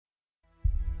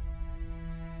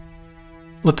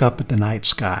Look up at the night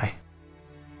sky.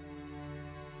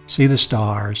 See the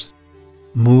stars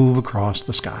move across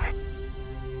the sky.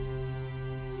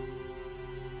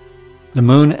 The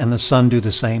moon and the sun do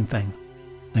the same thing.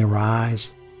 They rise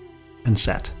and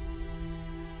set.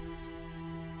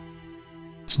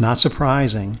 It's not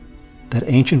surprising that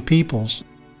ancient peoples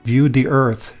viewed the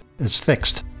earth as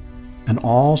fixed, and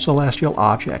all celestial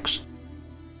objects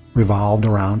revolved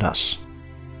around us.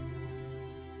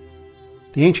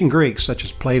 The ancient Greeks, such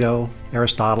as Plato,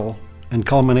 Aristotle, and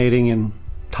culminating in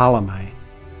Ptolemy,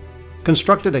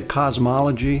 constructed a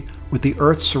cosmology with the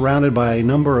earth surrounded by a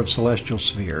number of celestial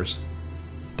spheres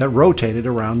that rotated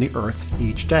around the earth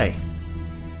each day.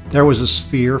 There was a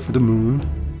sphere for the moon,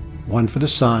 one for the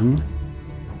sun,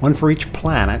 one for each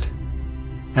planet,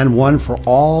 and one for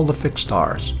all the fixed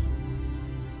stars.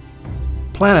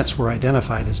 Planets were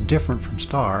identified as different from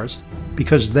stars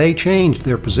because they changed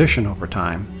their position over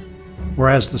time,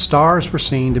 whereas the stars were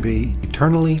seen to be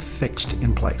eternally fixed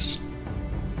in place.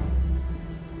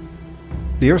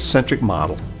 The Earth-centric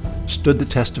model stood the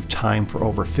test of time for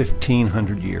over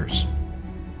 1,500 years.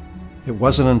 It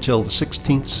wasn't until the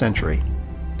 16th century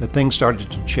that things started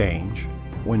to change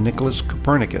when Nicholas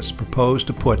Copernicus proposed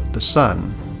to put the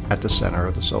sun at the center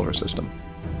of the solar system.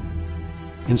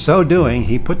 In so doing,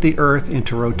 he put the Earth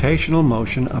into rotational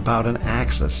motion about an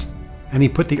axis, and he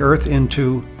put the Earth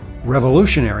into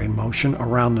revolutionary motion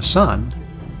around the sun.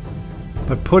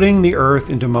 But putting the Earth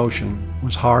into motion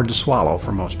was hard to swallow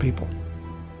for most people.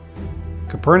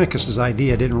 Copernicus's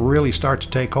idea didn't really start to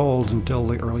take hold until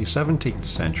the early 17th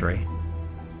century,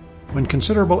 when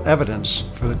considerable evidence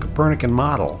for the Copernican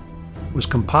model was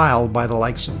compiled by the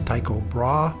likes of Tycho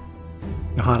Brahe,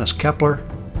 Johannes Kepler,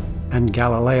 and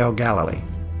Galileo Galilei.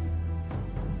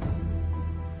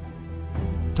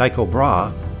 Tycho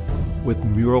Brahe, with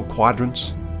mural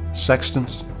quadrants,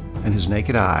 sextants, and his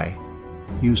naked eye,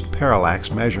 used parallax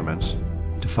measurements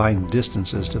to find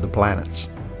distances to the planets.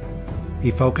 He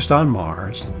focused on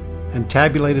Mars and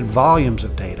tabulated volumes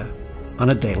of data on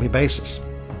a daily basis.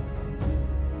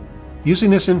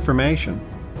 Using this information,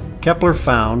 Kepler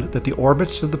found that the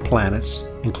orbits of the planets,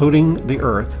 including the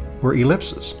Earth, were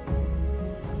ellipses.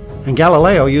 And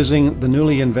Galileo, using the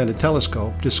newly invented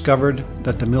telescope, discovered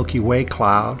that the Milky Way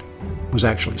cloud was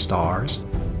actually stars,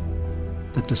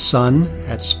 that the sun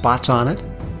had spots on it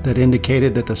that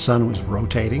indicated that the sun was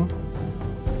rotating,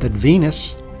 that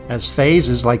Venus has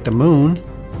phases like the moon,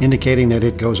 indicating that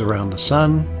it goes around the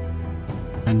sun,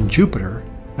 and Jupiter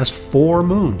has 4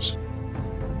 moons.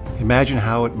 Imagine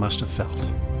how it must have felt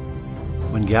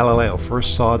when Galileo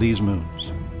first saw these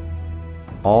moons.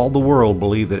 All the world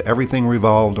believed that everything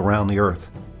revolved around the Earth,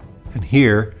 and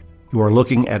here you are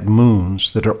looking at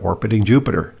moons that are orbiting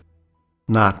Jupiter,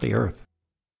 not the Earth.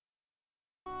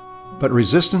 But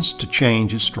resistance to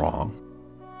change is strong,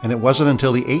 and it wasn't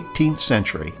until the 18th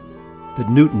century that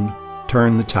Newton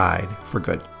turned the tide for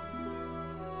good.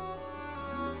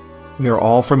 We are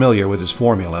all familiar with his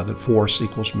formula that force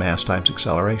equals mass times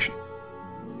acceleration.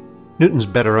 Newton's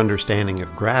better understanding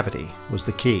of gravity was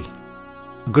the key.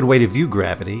 A good way to view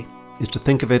gravity is to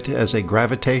think of it as a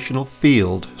gravitational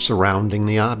field surrounding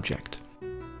the object.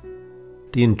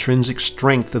 The intrinsic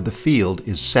strength of the field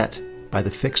is set by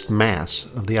the fixed mass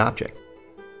of the object.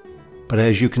 But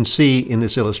as you can see in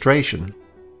this illustration,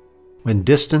 when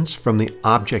distance from the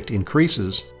object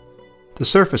increases, the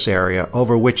surface area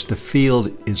over which the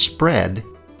field is spread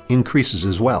increases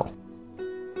as well.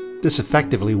 This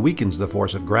effectively weakens the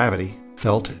force of gravity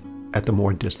felt at the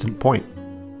more distant point.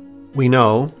 We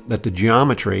know that the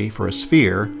geometry for a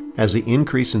sphere has the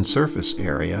increase in surface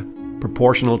area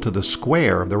proportional to the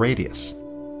square of the radius.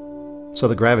 So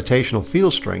the gravitational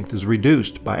field strength is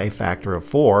reduced by a factor of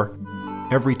 4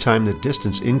 every time the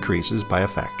distance increases by a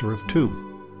factor of 2.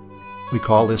 We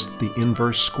call this the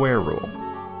inverse square rule.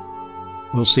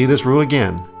 We'll see this rule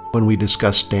again when we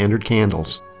discuss standard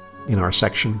candles in our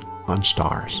section on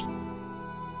stars.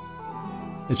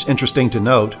 It's interesting to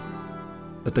note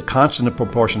that the constant of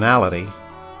proportionality,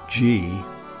 g,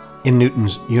 in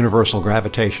Newton's universal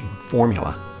gravitation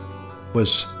formula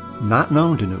was not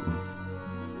known to Newton.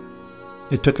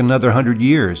 It took another 100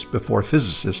 years before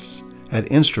physicists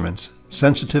had instruments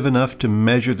sensitive enough to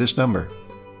measure this number.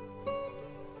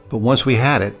 But once we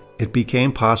had it, it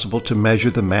became possible to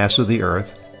measure the mass of the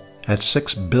Earth at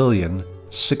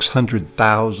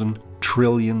 6,600,000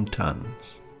 trillion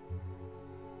tons.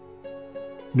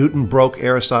 Newton broke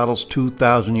Aristotle's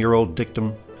 2,000-year-old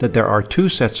dictum that there are 2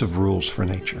 sets of rules for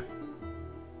nature.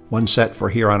 One set for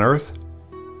here on Earth,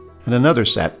 and another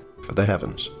set for the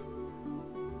heavens.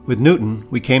 With Newton,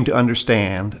 we came to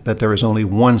understand that there is only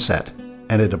one set,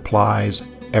 and it applies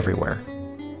everywhere.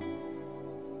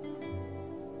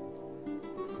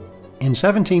 In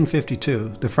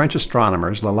 1752, the French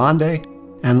astronomers Lalande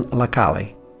and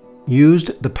Lacaille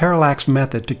used the parallax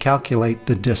method to calculate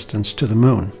the distance to the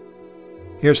moon.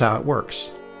 Here's how it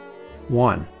works.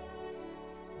 1.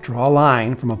 Draw a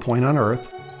line from a point on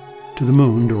Earth to the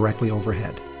moon directly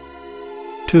overhead.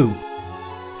 2.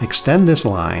 Extend this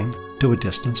line to a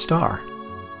distant star.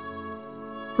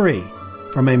 3.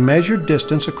 From a measured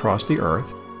distance across the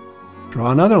Earth,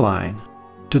 draw another line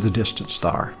to the distant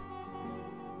star,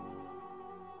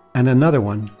 and another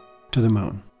one to the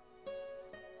moon.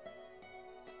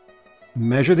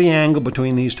 Measure the angle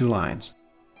between these two lines.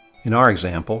 In our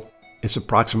example, it's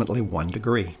approximately 1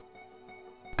 degree.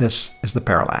 This is the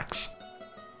parallax.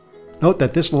 Note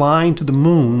that this line to the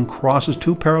moon crosses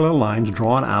two parallel lines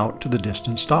drawn out to the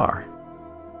distant star.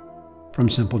 From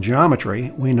simple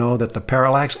geometry, we know that the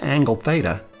parallax angle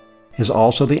theta is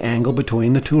also the angle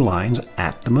between the two lines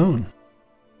at the moon.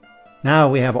 Now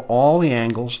we have all the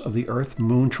angles of the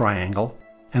Earth-Moon triangle,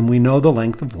 and we know the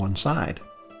length of one side.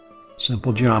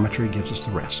 Simple geometry gives us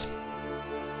the rest.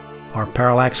 Our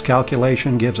parallax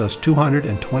calculation gives us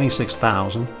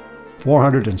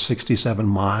 226,467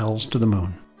 miles to the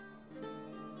moon.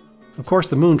 Of course,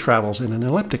 the moon travels in an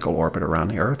elliptical orbit around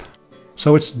the Earth,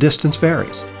 so its distance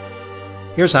varies.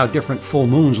 Here's how different full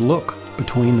moons look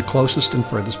between the closest and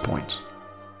furthest points.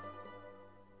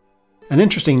 An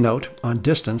interesting note on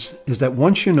distance is that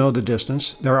once you know the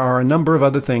distance, there are a number of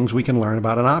other things we can learn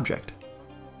about an object.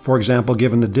 For example,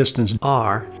 given the distance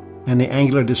r and the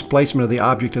angular displacement of the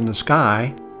object in the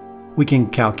sky, we can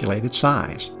calculate its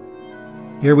size.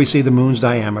 Here we see the moon's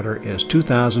diameter is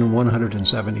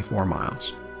 2,174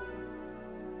 miles.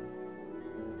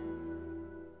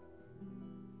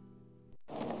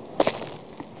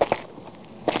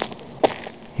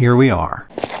 Here we are,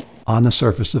 on the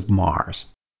surface of Mars.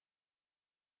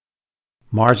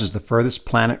 Mars is the furthest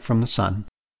planet from the Sun,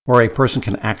 where a person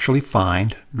can actually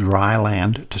find dry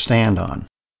land to stand on.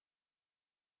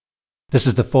 This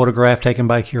is the photograph taken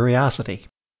by Curiosity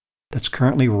that's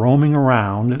currently roaming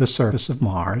around the surface of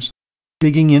Mars,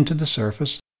 digging into the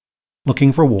surface,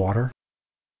 looking for water,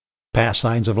 past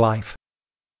signs of life.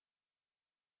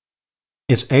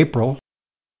 It's April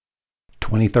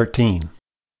 2013.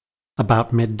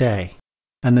 About midday,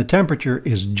 and the temperature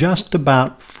is just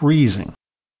about freezing.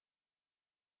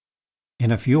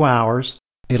 In a few hours,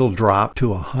 it'll drop to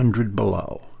 100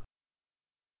 below.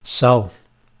 So,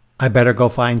 I better go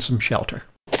find some shelter.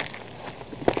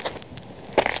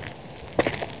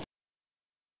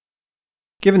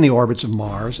 Given the orbits of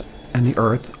Mars and the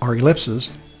Earth are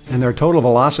ellipses, and their total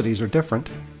velocities are different,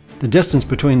 the distance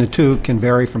between the two can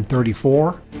vary from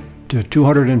 34 to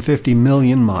 250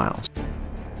 million miles.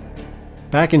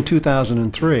 Back in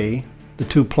 2003, the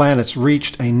two planets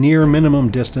reached a near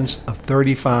minimum distance of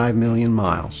 35 million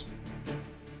miles.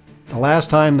 The last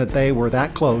time that they were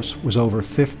that close was over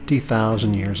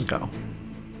 50,000 years ago.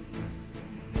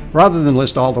 Rather than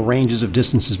list all the ranges of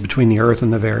distances between the Earth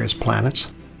and the various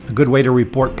planets, a good way to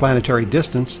report planetary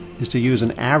distance is to use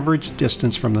an average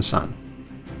distance from the Sun.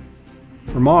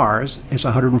 For Mars, it's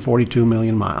 142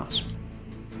 million miles.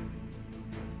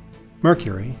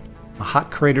 Mercury, a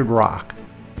hot cratered rock,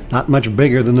 not much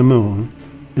bigger than the Moon,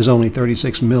 is only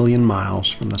 36 million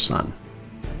miles from the Sun.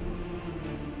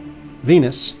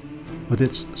 Venus, with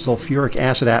its sulfuric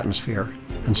acid atmosphere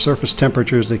and surface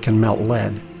temperatures that can melt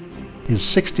lead, is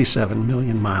 67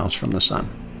 million miles from the Sun.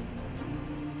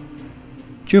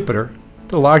 Jupiter,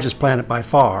 the largest planet by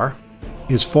far,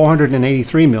 is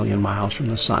 483 million miles from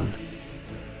the Sun.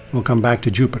 We'll come back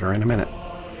to Jupiter in a minute.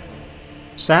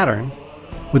 Saturn,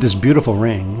 with its beautiful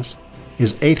rings,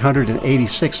 is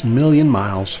 886 million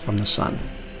miles from the Sun.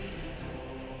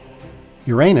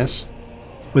 Uranus,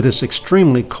 with its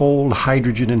extremely cold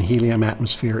hydrogen and helium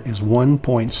atmosphere, is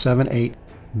 1.78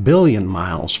 billion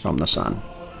miles from the Sun.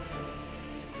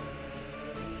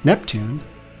 Neptune,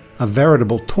 a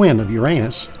veritable twin of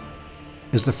Uranus,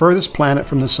 is the furthest planet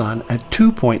from the Sun at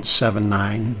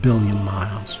 2.79 billion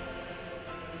miles.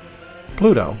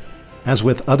 Pluto, as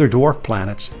with other dwarf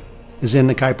planets, is in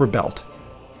the Kuiper Belt,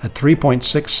 at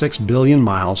 3.66 billion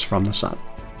miles from the Sun.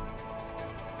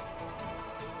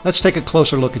 Let's take a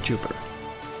closer look at Jupiter.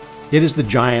 It is the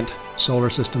giant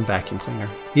solar system vacuum cleaner,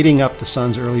 eating up the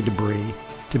Sun's early debris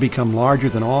to become larger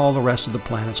than all the rest of the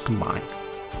planets combined.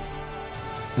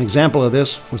 An example of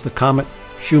this was the comet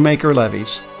Shoemaker-Levy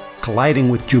colliding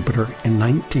with Jupiter in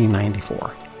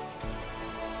 1994.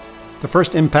 The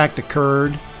first impact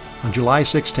occurred on July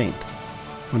 16th,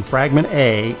 when fragment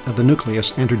A of the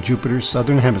nucleus entered Jupiter's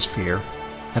southern hemisphere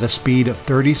at a speed of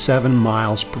 37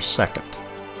 miles per second.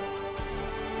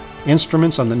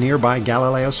 Instruments on the nearby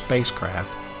Galileo spacecraft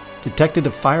detected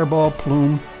a fireball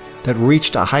plume that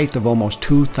reached a height of almost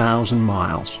 2,000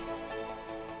 miles.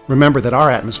 Remember that our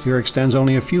atmosphere extends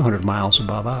only a few hundred miles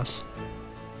above us.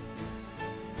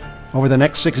 Over the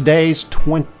next 6 days,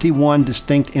 21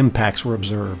 distinct impacts were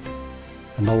observed,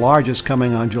 and the largest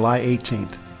coming on July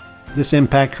 18th. This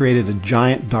impact created a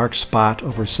giant dark spot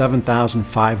over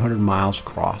 7,500 miles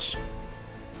across.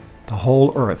 The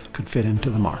whole Earth could fit into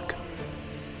the mark.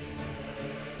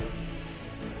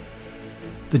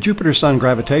 The Jupiter-Sun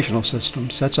gravitational system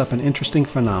sets up an interesting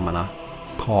phenomena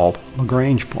called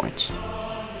Lagrange points.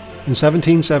 In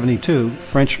 1772,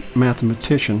 French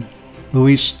mathematician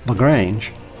Louis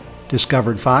Lagrange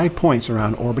discovered 5 points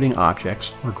around orbiting objects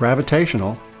where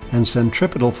gravitational and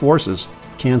centripetal forces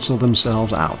cancel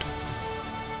themselves out.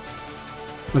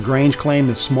 Lagrange claimed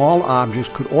that small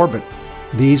objects could orbit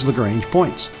these Lagrange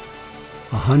points.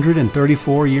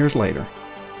 134 years later,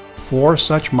 4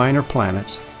 such minor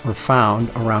planets were found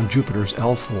around Jupiter's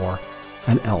L4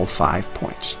 and L5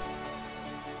 points.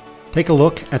 Take a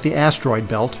look at the asteroid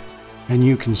belt, and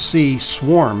you can see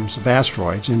swarms of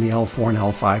asteroids in the L4 and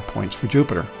L5 points for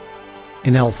Jupiter.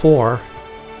 In L4,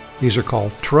 these are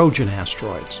called Trojan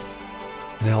asteroids.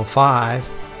 In L5,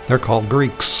 they're called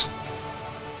Greeks.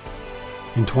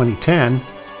 In 2010,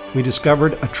 we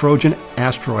discovered a Trojan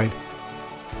asteroid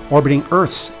orbiting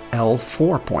Earth's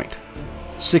L4 point,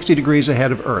 60 degrees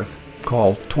ahead of Earth,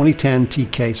 called 2010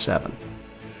 TK7.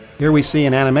 Here we see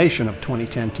an animation of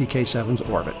 2010 TK7's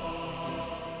orbit.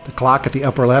 The clock at the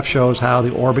upper left shows how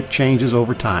the orbit changes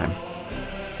over time.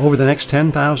 Over the next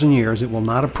 10,000 years, it will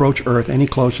not approach Earth any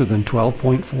closer than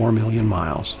 12.4 million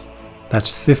miles. That's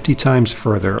 50 times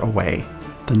further away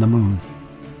than the Moon.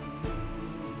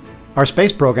 Our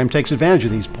space program takes advantage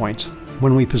of these points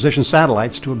when we position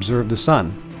satellites to observe the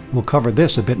Sun. We'll cover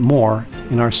this a bit more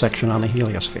in our section on the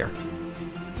heliosphere.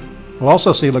 We'll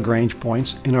also see Lagrange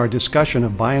points in our discussion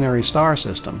of binary star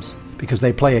systems because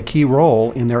they play a key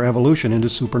role in their evolution into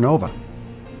supernova,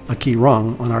 a key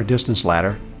rung on our distance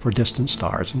ladder for distant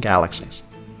stars and galaxies.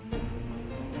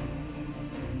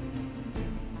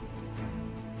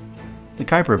 The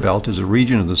Kuiper Belt is a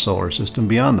region of the solar system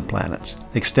beyond the planets,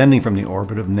 extending from the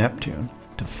orbit of Neptune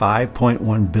to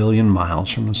 5.1 billion miles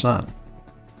from the Sun.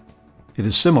 It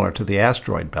is similar to the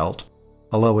asteroid belt,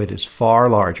 although it is far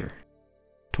larger,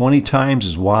 20 times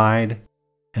as wide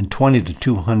and 20 to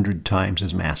 200 times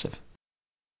as massive.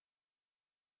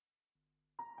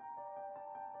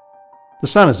 The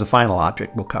Sun is the final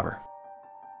object we'll cover.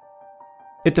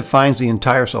 It defines the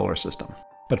entire solar system,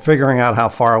 but figuring out how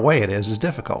far away it is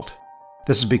difficult.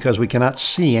 This is because we cannot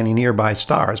see any nearby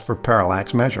stars for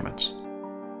parallax measurements.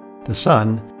 The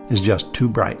Sun is just too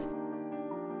bright.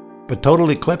 But total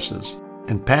eclipses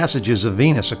and passages of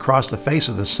Venus across the face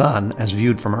of the Sun as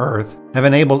viewed from Earth have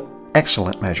enabled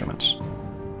excellent measurements.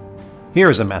 Here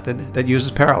is a method that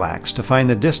uses parallax to find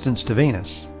the distance to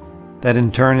Venus, that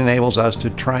in turn enables us to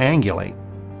triangulate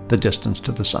the distance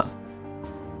to the Sun.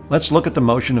 Let's look at the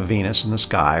motion of Venus in the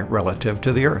sky relative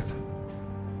to the Earth.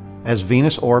 As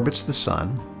Venus orbits the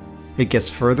Sun, it gets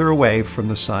further away from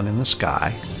the Sun in the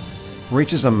sky,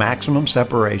 reaches a maximum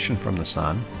separation from the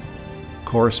Sun,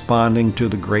 corresponding to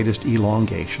the greatest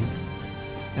elongation,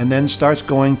 and then starts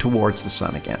going towards the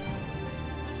Sun again.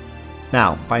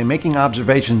 Now, by making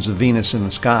observations of Venus in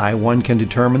the sky, one can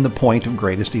determine the point of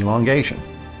greatest elongation.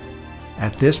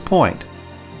 At this point,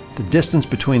 the distance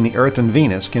between the Earth and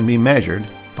Venus can be measured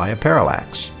via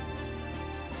parallax.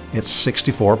 It's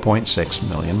 64.6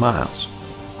 million miles.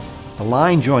 The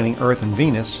line joining Earth and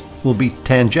Venus will be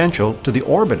tangential to the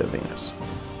orbit of Venus.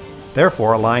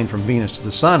 Therefore, a line from Venus to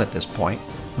the Sun at this point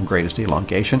of greatest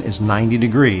elongation is 90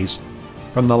 degrees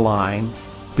from the line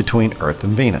between Earth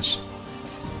and Venus.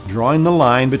 Drawing the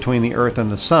line between the Earth and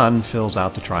the Sun fills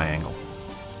out the triangle.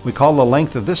 We call the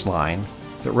length of this line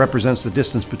that represents the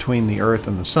distance between the Earth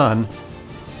and the Sun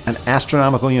an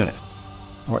astronomical unit,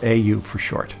 or AU for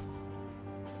short.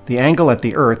 The angle at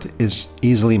the Earth is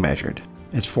easily measured.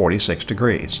 It's 46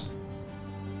 degrees.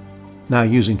 Now,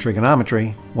 using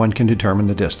trigonometry, one can determine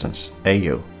the distance,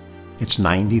 AU. It's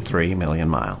 93 million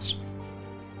miles.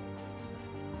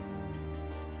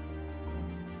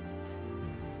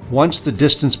 Once the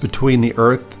distance between the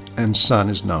Earth and Sun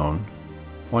is known,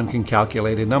 one can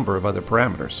calculate a number of other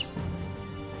parameters.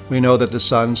 We know that the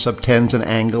Sun subtends an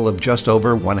angle of just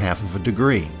over 1/2 of a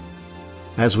degree.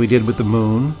 As we did with the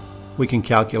Moon, we can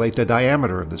calculate the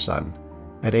diameter of the Sun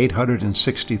at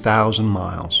 860,000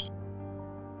 miles,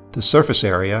 the surface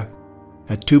area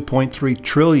at 2.3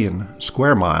 trillion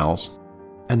square miles,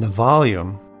 and the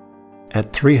volume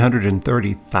at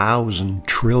 330,000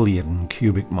 trillion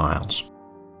cubic miles.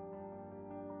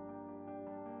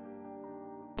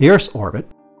 The Earth's orbit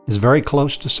is very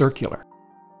close to circular.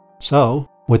 So,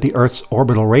 with the Earth's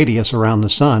orbital radius around the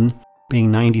Sun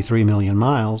being 93 million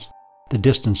miles, the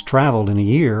distance traveled in a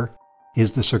year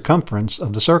is the circumference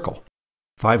of the circle,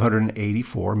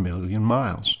 584 million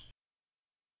miles.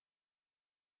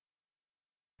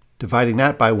 Dividing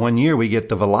that by 1 year, we get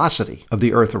the velocity of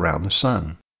the Earth around the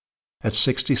Sun at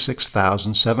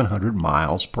 66,700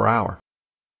 miles per hour.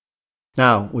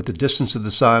 Now, with the distance of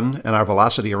the Sun and our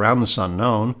velocity around the Sun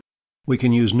known, we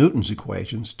can use Newton's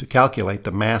equations to calculate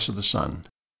the mass of the Sun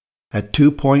at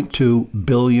 2.2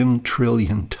 billion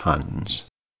trillion tons.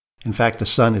 In fact, the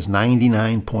Sun is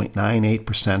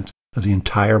 99.98% of the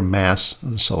entire mass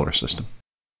of the solar system.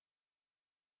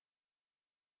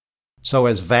 So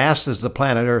as vast as the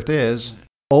planet Earth is,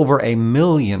 over 1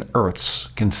 million Earths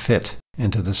can fit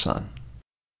into the Sun.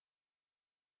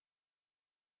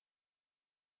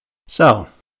 So,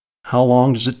 how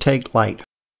long does it take light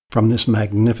from this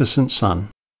magnificent Sun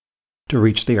to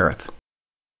reach the Earth?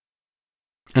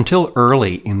 Until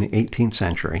early in the 18th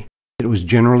century, it was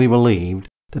generally believed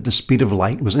that the speed of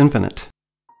light was infinite.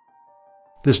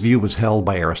 This view was held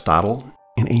by Aristotle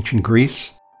in ancient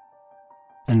Greece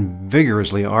and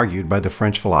vigorously argued by the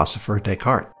French philosopher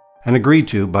Descartes, and agreed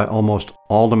to by almost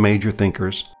all the major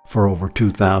thinkers for over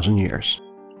 2,000 years.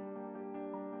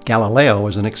 Galileo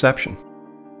was an exception,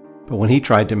 but when he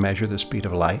tried to measure the speed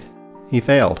of light, he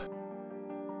failed.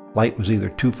 Light was either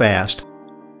too fast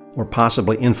or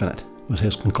possibly infinite, was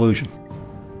his conclusion.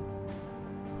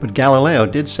 But Galileo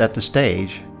did set the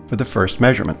stage for the first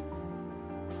measurement.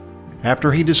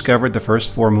 After he discovered the first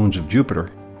 4 moons of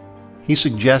Jupiter, he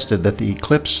suggested that the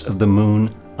eclipse of the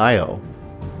moon Io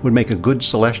would make a good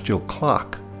celestial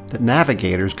clock that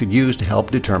navigators could use to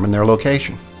help determine their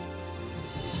location.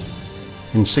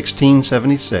 In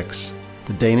 1676,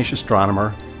 the Danish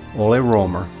astronomer Ole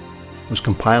Romer was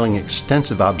compiling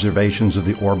extensive observations of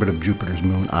the orbit of Jupiter's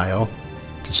moon Io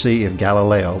to see if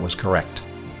Galileo was correct.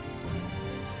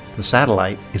 The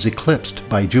satellite is eclipsed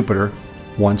by Jupiter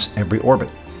once every orbit.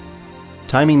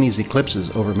 Timing these eclipses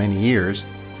over many years,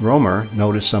 Romer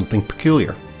noticed something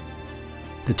peculiar.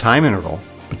 The time interval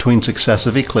between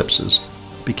successive eclipses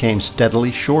became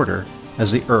steadily shorter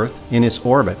as the Earth in its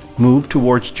orbit moved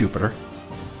towards Jupiter,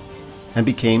 and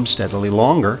became steadily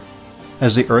longer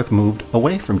as the Earth moved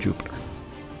away from Jupiter.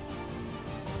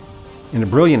 In a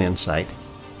brilliant insight,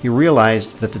 he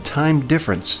realized that the time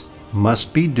difference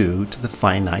must be due to the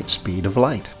finite speed of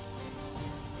light.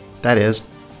 That is,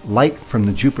 light from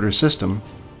the Jupiter system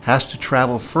has to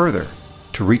travel further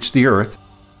to reach the Earth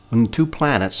when the two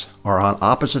planets are on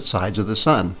opposite sides of the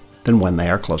Sun than when they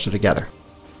are closer together.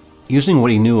 Using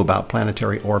what he knew about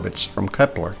planetary orbits from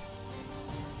Kepler,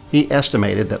 he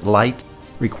estimated that light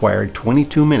required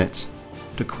 22 minutes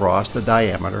to cross the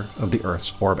diameter of the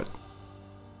Earth's orbit.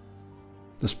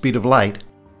 The speed of light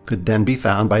could then be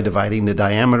found by dividing the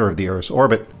diameter of the Earth's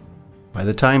orbit by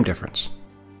the time difference.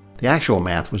 The actual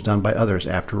math was done by others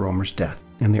after Romer's death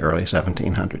in the early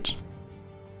 1700s.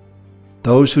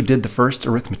 Those who did the first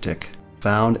arithmetic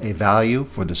found a value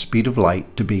for the speed of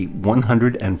light to be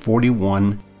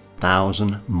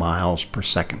 141,000 miles per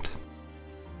second.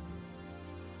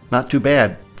 Not too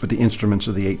bad for the instruments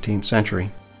of the 18th century.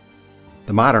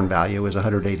 The modern value is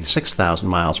 186,000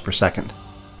 miles per second,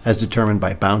 as determined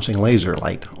by bouncing laser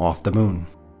light off the moon.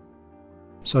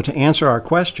 So to answer our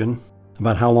question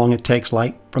about how long it takes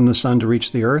light from the Sun to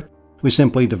reach the Earth, we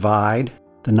simply divide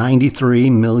the 93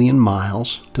 million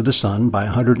miles to the Sun by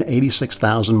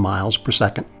 186,000 miles per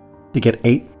second to get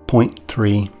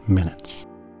 8.3 minutes.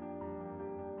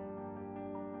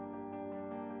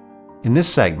 In this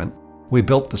segment, we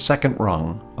built the second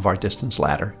rung of our distance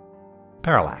ladder,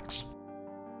 Parallax.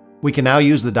 We can now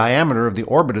use the diameter of the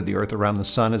orbit of the Earth around the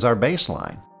Sun as our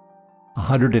baseline,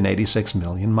 186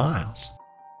 million miles.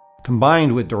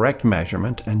 Combined with direct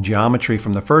measurement and geometry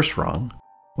from the first rung,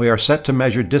 we are set to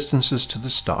measure distances to the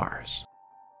stars.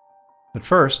 But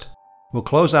first, we'll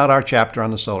close out our chapter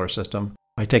on the solar system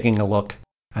by taking a look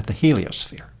at the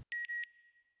heliosphere.